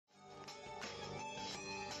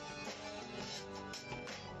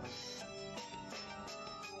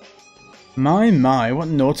My, what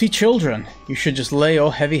naughty children. You should just lay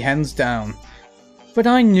your heavy hands down. But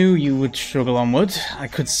I knew you would struggle onward. I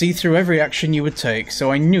could see through every action you would take,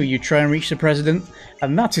 so I knew you'd try and reach the President,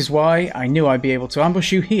 and that is why I knew I'd be able to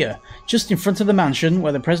ambush you here, just in front of the mansion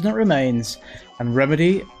where the President remains, and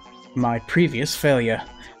remedy my previous failure.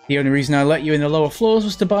 The only reason I let you in the lower floors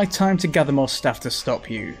was to buy time to gather more staff to stop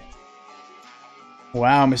you.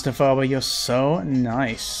 Wow, Mr. Faba, you're so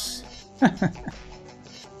nice.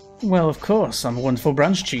 Well, of course, I'm a wonderful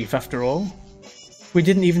branch chief after all. We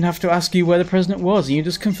didn't even have to ask you where the President was, and you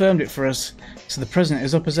just confirmed it for us. So the President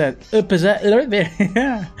is up as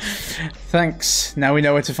there. Thanks. Now we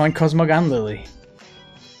know where to find Cosmog and Lily.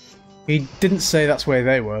 He didn't say that's where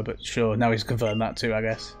they were, but sure, now he's confirmed that too, I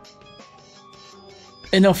guess.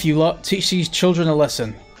 Enough, you lot. Teach these children a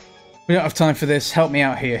lesson. We don't have time for this. Help me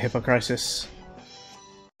out here, HippoCrisis.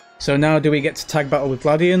 So now do we get to tag battle with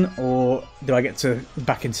Gladion, or do I get to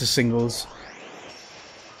back into singles?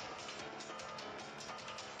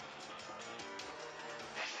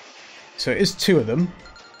 So it is two of them.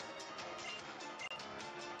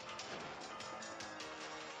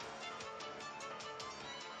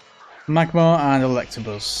 Magmar and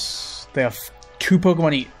Electabuzz. They have 2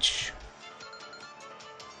 Pokemon each.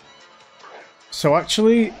 So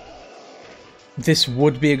actually, this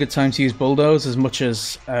would be a good time to use Bulldoze, as much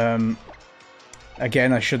as,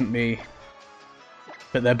 again, I shouldn't be.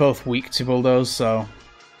 But they're both weak to Bulldoze, so...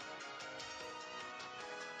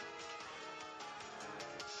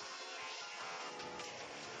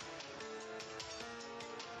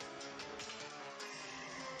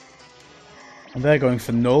 And they're going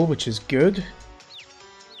for Null, which is good.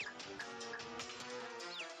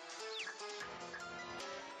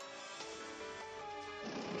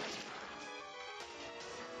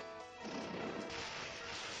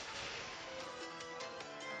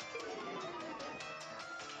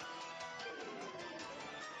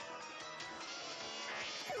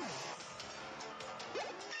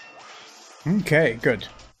 Okay, good.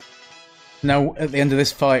 Now, at the end of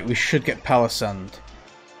this fight, we should get Palisand.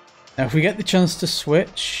 Now, if we get the chance to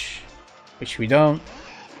switch, which we don't,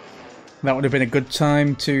 that would have been a good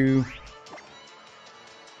time to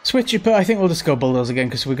switch it, but I think we'll just go Bulldoze again,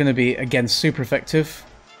 because we're going to be, again, super effective.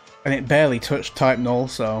 And it barely touched type Null,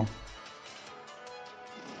 so...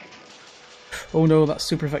 Oh no, that's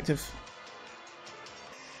super effective.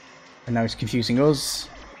 And now he's confusing us.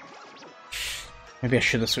 Maybe I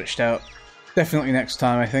should have switched out. Definitely next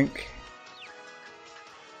time, I think.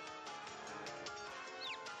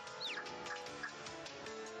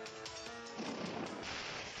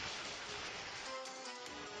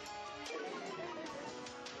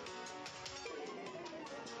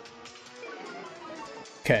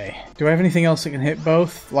 Okay, do I have anything else that can hit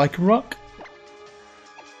both? Lycanroc?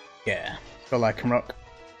 Yeah, go Lycanroc.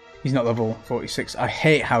 He's not level 46. I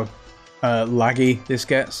hate how laggy this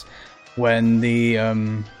gets when the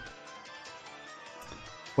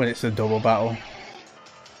when it's a double battle.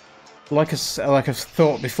 Like I've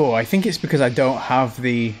thought before, I think it's because I don't have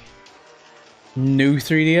the new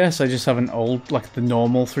 3DS. I just have an old, like the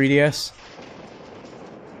normal 3DS.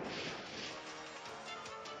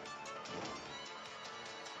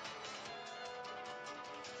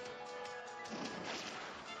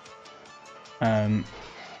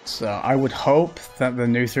 So I would hope that the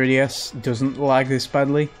new 3DS doesn't lag this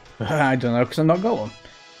badly. I don't know, because I'm not got one.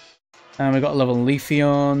 And we got a level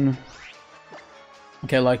Leafeon.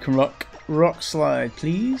 Okay, Lycanroc. Rock Slide,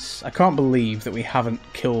 please. I can't believe that we haven't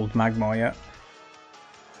killed Magmar yet.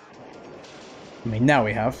 I mean, now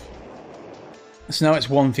we have. So now it's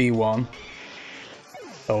 1v1.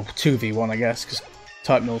 Oh, 2v1, I guess, because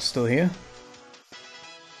Type Null's still here.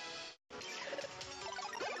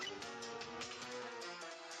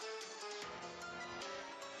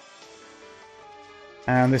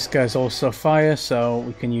 And this guy's also fire, so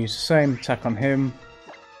we can use the same attack on him.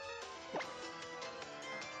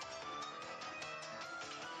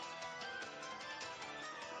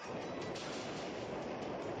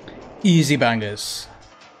 Easy bangers.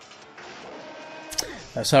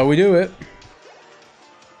 That's how we do it.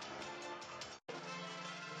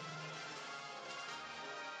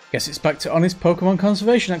 Guess it's back to honest Pokemon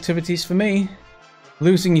conservation activities for me.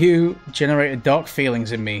 Losing you generated dark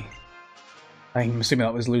feelings in me. I'm assuming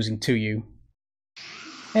that was losing to you.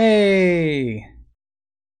 Hey!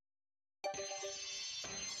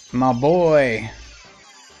 My boy!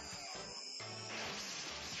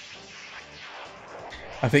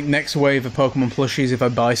 I think next wave of Pokemon plushies, if I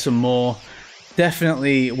buy some more,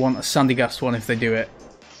 definitely want a Sandygast one if they do it.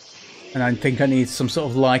 And I think I need some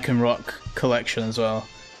sort of Lycanroc collection as well.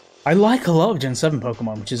 I like a lot of Gen 7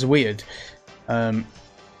 Pokemon, which is weird.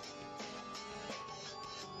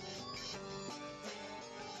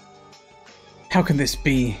 How can this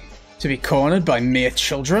be? To be cornered by mere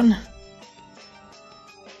children?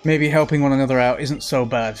 Maybe helping one another out isn't so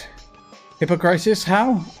bad. HippoCrisis,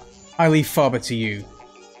 Hau? I leave Faba to you.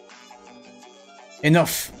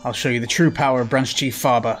 Enough! I'll show you the true power of Branch Chief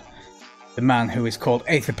Faba, the man who is called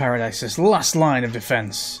Aether Paradise's last line of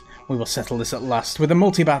defense. We will settle this at last with a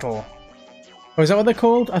multi-battle. Oh, is that what they're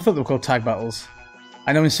called? I thought they were called tag battles.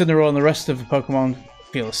 I know Incineroar and the rest of the Pokemon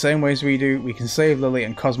feel the same way as we do. We can save Lily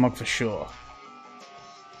and Cosmog for sure.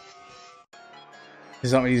 Is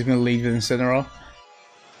that what he's going to lead with Incineroar?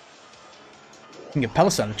 I can get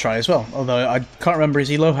Palossand to try as well, although I can't remember, is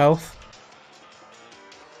he low health?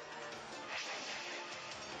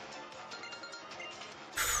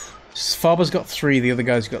 Faba's got 3, the other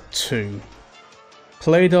guy's got 2.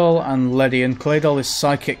 Claydol and Gladion. Claydol is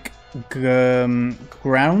Psychic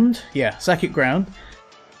Ground? Yeah, Psychic Ground.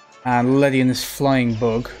 And Gladion is Flying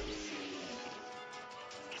Bug.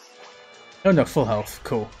 Oh no, full health.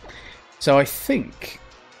 Cool. So I think...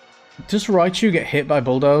 Does Raichu get hit by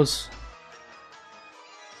Bulldoze?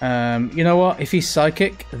 You know what? If he's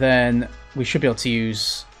Psychic, then we should be able to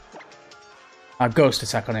use our Ghost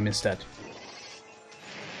attack on him instead.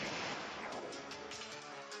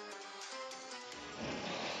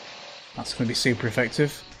 That's going to be super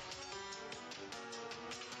effective.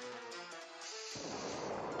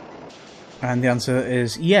 And the answer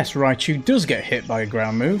is yes, Raichu does get hit by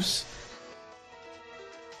ground moves.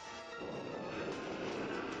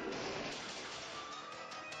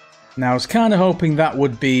 Now I was kind of hoping that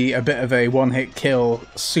would be a bit of a one-hit kill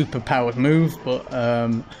super powered move, but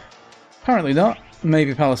apparently not.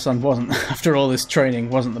 Maybe Palossand wasn't, after all this training,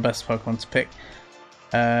 wasn't the best Pokemon to pick.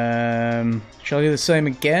 Shall I do the same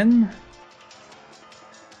again?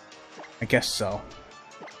 I guess so.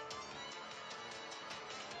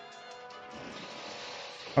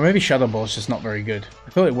 Or maybe Shadow Ball is just not very good.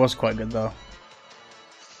 I thought it was quite good though.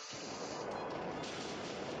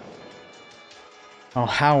 Oh,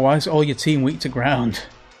 why is all your team weak to ground?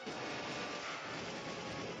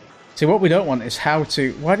 See, what we don't want is Hau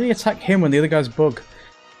to... Why did he attack him when the other guy's Bug?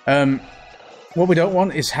 What we don't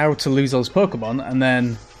want is Hau to lose those Pokemon and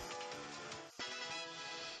then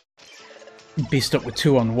be stuck with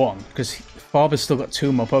 2 on 1, because Faba's still got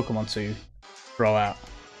 2 more Pokemon to throw out.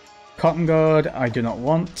 Cotton Guard, I do not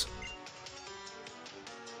want.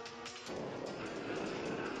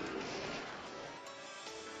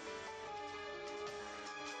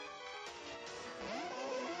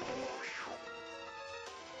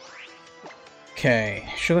 Okay,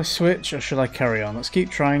 should I switch or should I carry on? Let's keep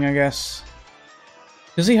trying, I guess.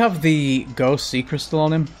 Does he have the Ghost Sea Crystal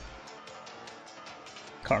on him?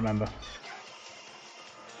 Can't remember.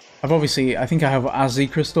 I think I have a Z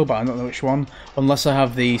Crystal, but I don't know which one. Unless I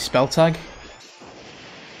have the Spell Tag.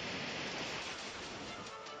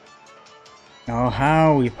 Oh,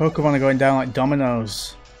 how? Your Pokemon are going down like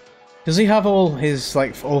dominoes. Does he have all his,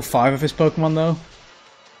 like, all 5 of his Pokemon, though?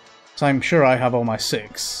 So I'm sure I have all my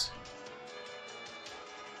 6.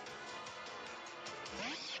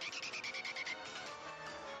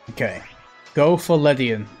 Okay. Go for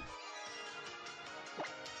Gladion.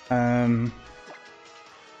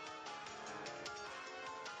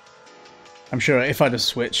 I'm sure if I'd have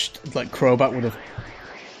switched, like, Crobat would have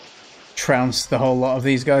trounced the whole lot of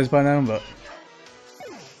these guys by now, but...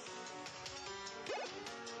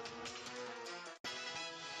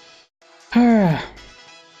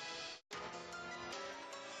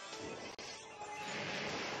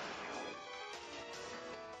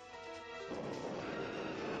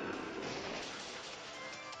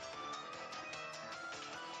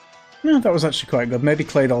 No, that was actually quite good. Maybe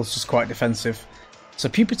Claydol's just quite defensive. So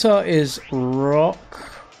Pupitar is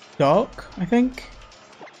Rock Dark, I think.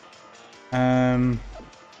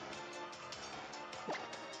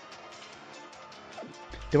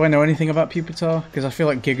 Do I know anything about Pupitar? Because I feel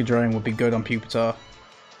like Giga Drain would be good on Pupitar.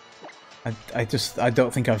 I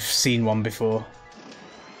don't think I've seen one before.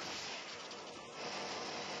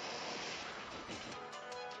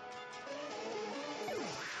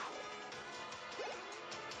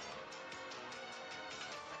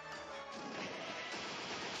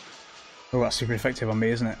 Oh, that's super effective on me,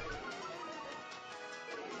 isn't it?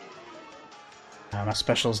 My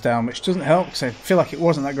special's down, which doesn't help, because I feel like it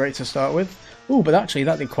wasn't that great to start with. Ooh, but actually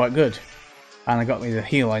that did quite good. And it got me the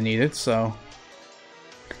heal I needed, so...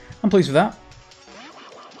 I'm pleased with that.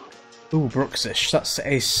 Ooh, Bruxish. That's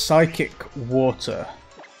a Psychic Water.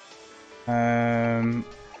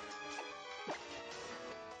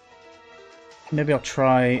 Maybe I'll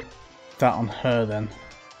try that on her then.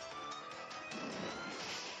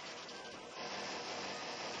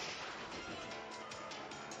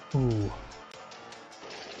 Ooh.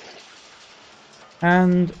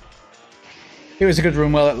 And it was a good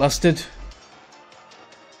run while it lasted.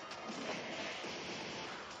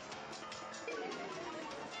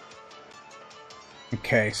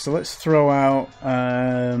 Okay, so let's throw out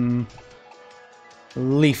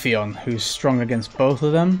Leafeon, who's strong against both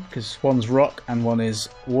of them, because one's rock and one is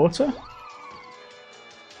water.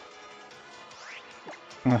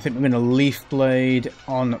 And I think we're going to Leaf Blade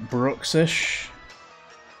on Bruxish.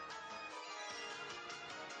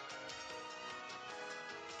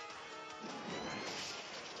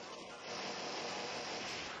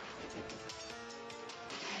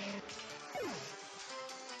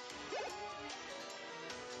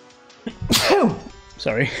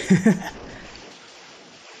 Sorry.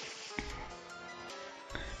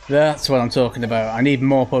 That's what I'm talking about. I need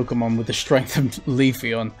more Pokemon with the strength of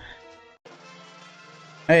Leafeon.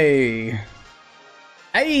 Hey!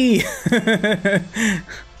 Hey!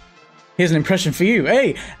 Here's an impression for you.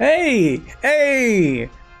 Hey! Hey! Hey!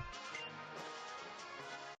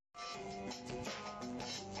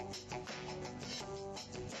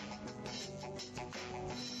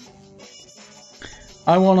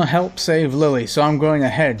 I want to help save Lily, so I'm going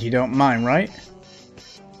ahead. You don't mind, right?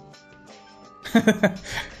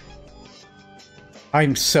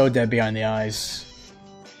 I'm so dead behind the eyes.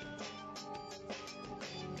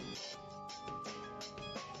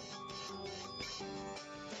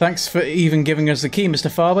 Thanks for even giving us the key, Mr.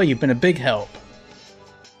 Faba. You've been a big help.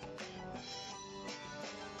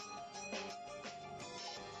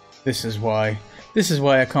 This is why. This is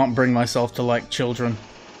why I can't bring myself to like children.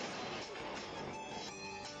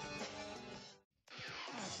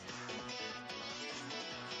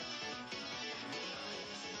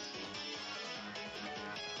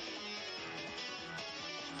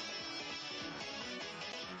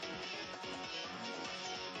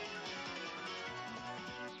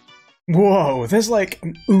 Whoa, there's like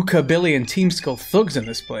Uka, Billy, and Team Skull thugs in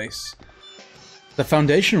this place. The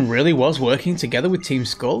Foundation really was working together with Team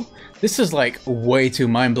Skull? This is like way too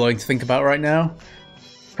mind-blowing to think about right now.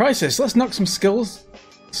 Crisis, let's knock some skulls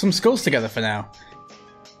together for now.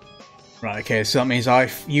 Right, okay, so that means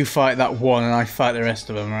you fight that one and I fight the rest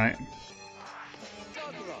of them, right?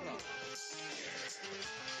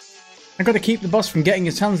 I gotta keep the boss from getting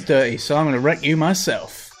his hands dirty, so I'm gonna wreck you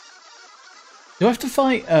myself. Do I have to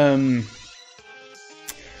fight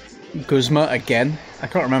Guzma again? I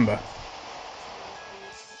can't remember.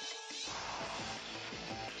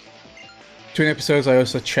 Between episodes I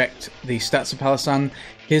also checked the stats of Palossand.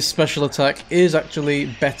 His special attack is actually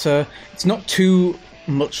better. It's not too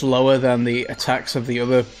much lower than the attacks of the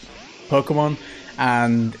other Pokemon,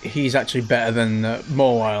 and he's actually better than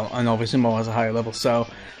Mawile, and obviously Mawile's a higher level, so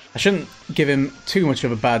I shouldn't give him too much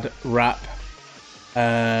of a bad rap.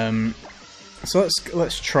 So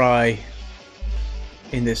let's try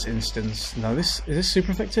in this instance. No, is this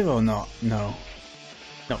super effective or not? No,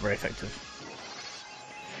 not very effective.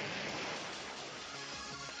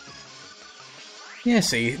 Yeah,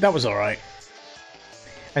 see, that was alright.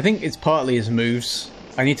 I think it's partly his moves.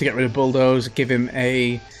 I need to get rid of Bulldoze, give him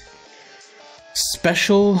a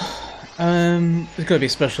special... there's got to be a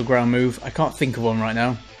special ground move. I can't think of one right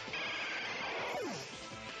now.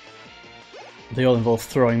 They all involve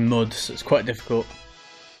throwing mud, so it's quite difficult.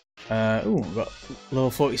 Ooh, we've got level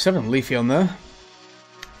 47, Leafeon there.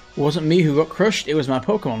 It wasn't me who got crushed, it was my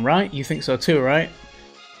Pokemon, right? You think so too, right?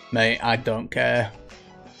 Mate, I don't care.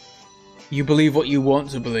 You believe what you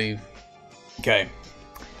want to believe. Okay.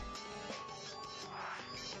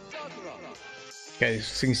 Okay, there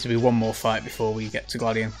seems to be one more fight before we get to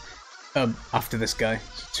Gladion. After this guy.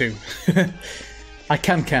 So 2. I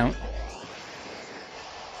can count.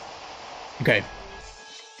 Okay.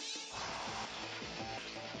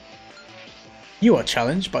 You are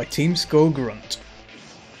challenged by Team Skull Grunt.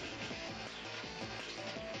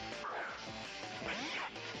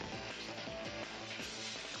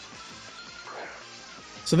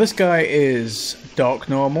 So this guy is Dark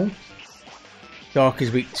Normal. Dark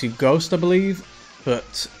is weak to Ghost, I believe,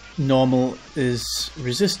 but Normal is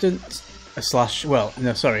resistant. Well,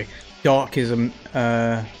 no, sorry. Dark is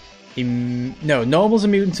no, Normal's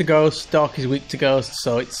immune to Ghost, Dark is weak to Ghost,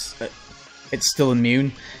 so it's still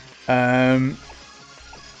immune.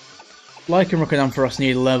 Like and Rocket Ampharos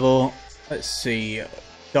need a level. Let's see.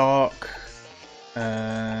 Dark.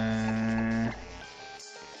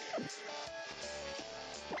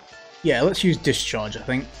 Yeah, let's use Discharge, I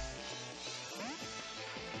think.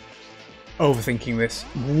 Overthinking this.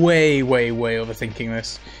 Way overthinking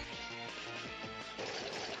this.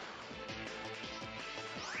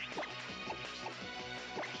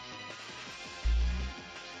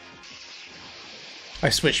 I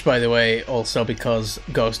switched, by the way, also because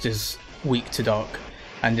Ghost is weak to dark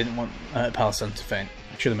and didn't want Palossand to faint.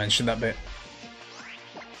 I should have mentioned that bit.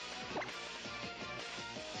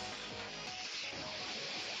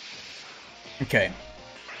 Okay.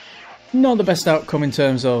 Not the best outcome in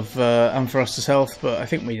terms of Ampharosta's health, but I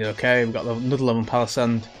think we did okay. We've got another level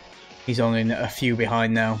Palossand. He's only a few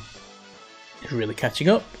behind now. He's really catching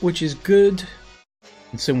up, which is good.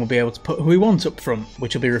 And soon we'll be able to put who we want up front,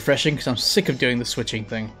 which will be refreshing because I'm sick of doing the switching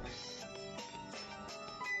thing.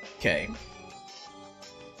 Okay.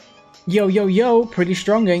 Yo, yo, yo, pretty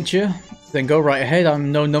strong, ain't you? Then go right ahead,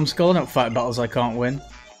 I'm no numbskull, I don't fight battles I can't win.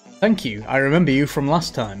 Thank you, I remember you from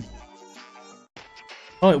last time.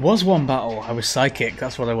 Oh, it was one battle, I was psychic,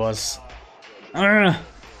 that's what I was. I'm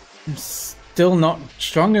still not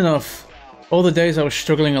strong enough. All the days I was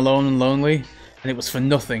struggling alone and lonely, and it was for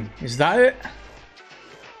nothing. Is that it?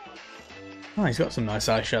 Oh, he's got some nice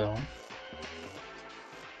eyeshadow on.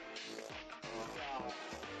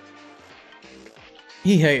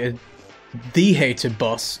 The hated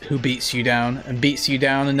boss who beats you down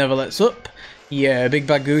and never lets up. Yeah, Big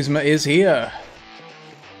Bad Guzma is here.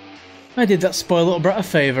 I did that spoiled little brat a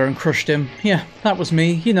favour and crushed him. Yeah, that was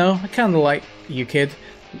me. You know, I kinda like you, kid.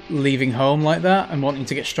 Leaving home like that and wanting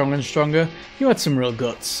to get stronger and stronger. You had some real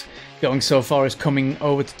guts. Going so far as coming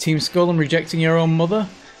over to Team Skull and rejecting your own mother.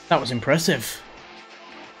 That was impressive.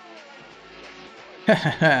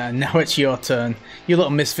 Hahaha, now it's your turn. You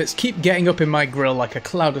little misfits keep getting up in my grill like a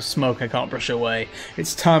cloud of smoke I can't brush away.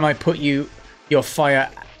 It's time I put your fire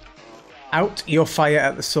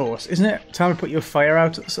at the source. Isn't it? Time I put your fire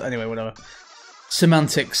out at the source? Anyway, whatever.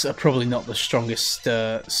 Semantics are probably not the strongest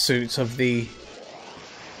suits of the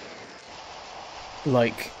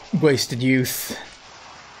like wasted youth.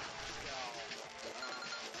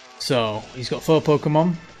 So, he's got 4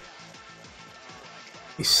 Pokemon.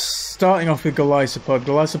 He's starting off with Golisopod.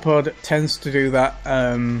 Golisopod tends to do that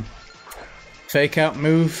fake out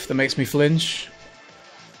move that makes me flinch.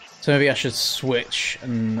 So maybe I should switch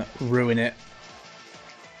and ruin it.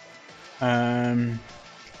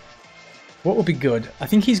 What would be good? I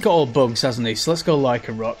think he's got all bugs, hasn't he? So let's go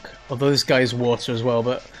Lycanroc. Although this guy is water as well,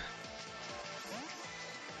 but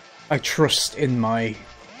I trust in my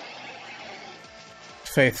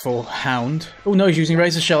faithful hound. Oh no, he's using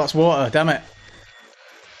Razor Shell, that's water, damn it.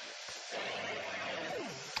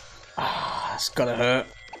 Ah, that's gotta hurt.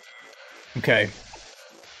 Okay.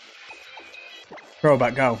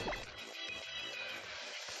 Throwback, go.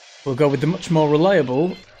 We'll go with the much more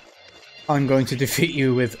reliable. I'm going to defeat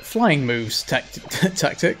you with flying moves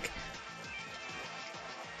tactic.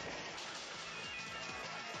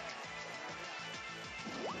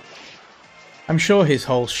 I'm sure his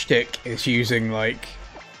whole shtick is using like.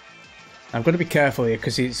 I've got to be careful here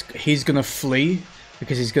because he's gonna flee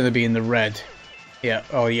because he's gonna be in the red, yeah,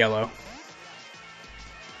 or yellow.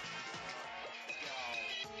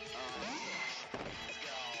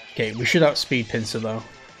 Okay, we should outspeed Pinsir though.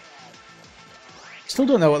 Still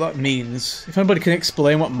don't know what that means. If anybody can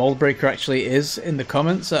explain what Mold Breaker actually is in the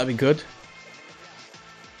comments, that'd be good.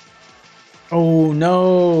 Oh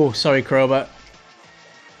no! Sorry, Crobat.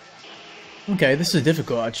 Okay, this is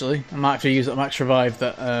difficult actually. I might have to use that Max Revive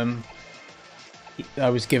that I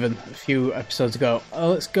was given a few episodes ago.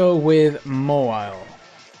 Let's go with Mawile.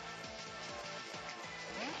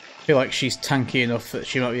 I feel like she's tanky enough that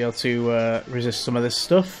she might be able to resist some of this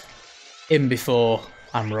stuff. In before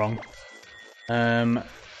I'm wrong. Let's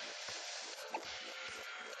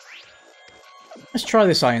try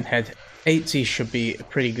this Iron Head. 80 should be a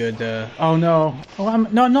pretty good. Oh no! Oh,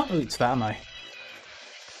 I'm not to that, am I?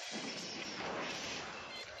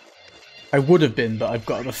 I would have been, but I've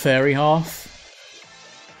got the fairy half.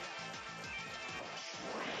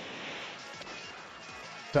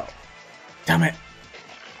 So, damn it!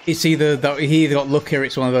 It's either that he either got lucky or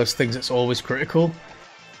it's one of those things that's always critical.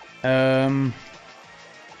 Okay,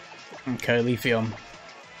 Leafeon.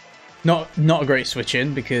 Not a great switch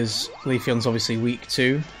in because Leafeon's obviously weak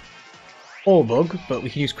too. Or Bug, but we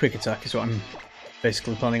can use Quick Attack is what I'm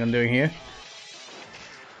basically planning on doing here.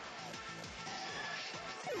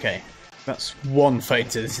 Okay. That's one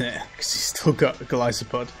fated, isn't it? Because he's still got a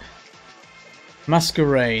Golisopod.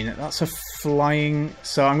 Masquerain. That's a flying.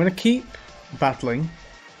 So I'm going to keep battling.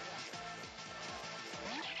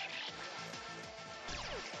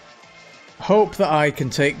 Hope that I can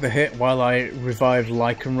take the hit while I revive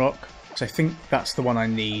Lycanroc. Because I think that's the one I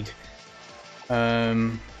need.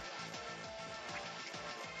 So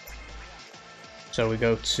we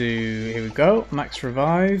go to. Here we go. Max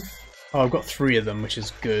Revive. Oh, I've got 3 of them, which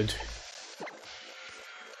is good.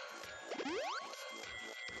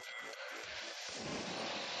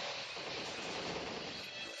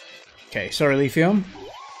 Okay, sorry Leafeon.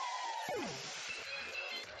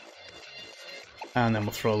 And then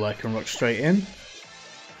we'll throw Lycanroc straight in.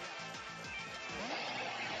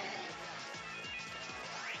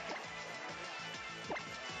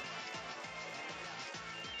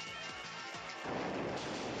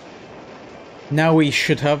 Now we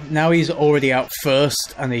should have. Now he's already out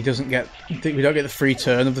first, and he doesn't get. We don't get the free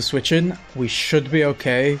turn of the switch in. We should be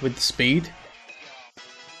okay with the speed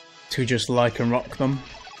to just Lycanroc them.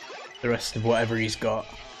 The rest of whatever he's got.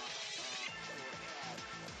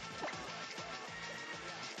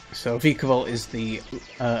 So Vikavolt is the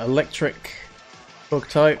electric bug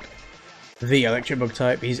type. The electric bug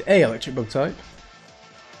type. He's a electric bug type.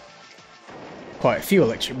 Quite a few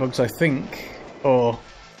electric bugs, I think. Or,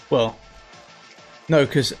 well, no,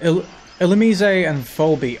 because Illumise and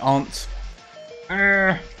Volbeat aren't.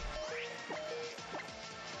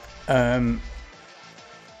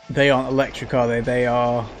 They aren't electric, are they? They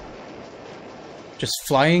are just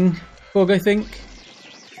flying bug, I think.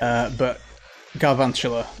 But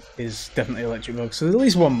Galvantula is definitely electric bug, so there's at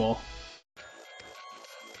least one more.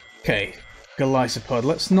 Okay, Golisopod.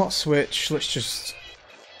 Let's not switch. Let's just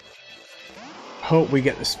hope we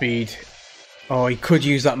get the speed. Oh, he could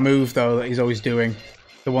use that move though that he's always doing,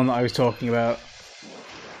 the one that I was talking about.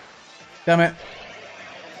 Damn it!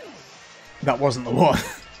 That wasn't the one.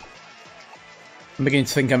 I'm beginning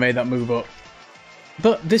to think I made that move up.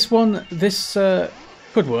 But this one,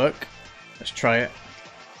 could work. Let's try it.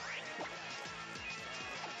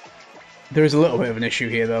 There is a little bit of an issue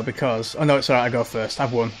here though, because... Oh no, it's alright, I go first.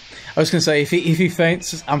 I've won. I was going to say, if he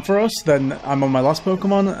feints Ampharos, then I'm on my last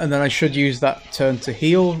Pokemon, and then I should use that turn to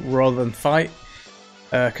heal rather than fight.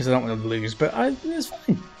 Because I don't want to lose, but it's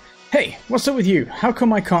fine. Hey, what's up with you? How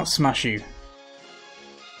come I can't smash you?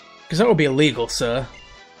 Because that would be illegal, sir.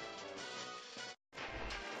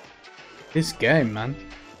 This game, man.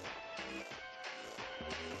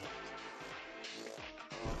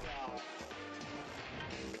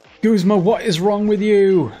 Guzma, what is wrong with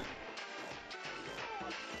you?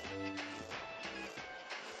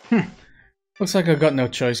 Looks like I've got no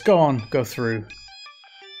choice. Go on, go through.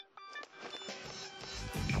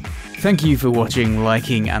 Thank you for watching,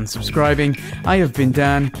 liking and subscribing. I have been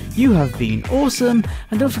Dan, you have been awesome,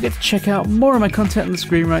 and don't forget to check out more of my content on the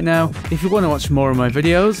screen right now. If you want to watch more of my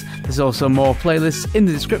videos, there's also more playlists in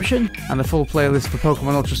the description, and the full playlist for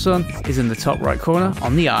Pokemon Ultra Sun is in the top right corner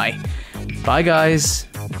on the eye. Bye guys!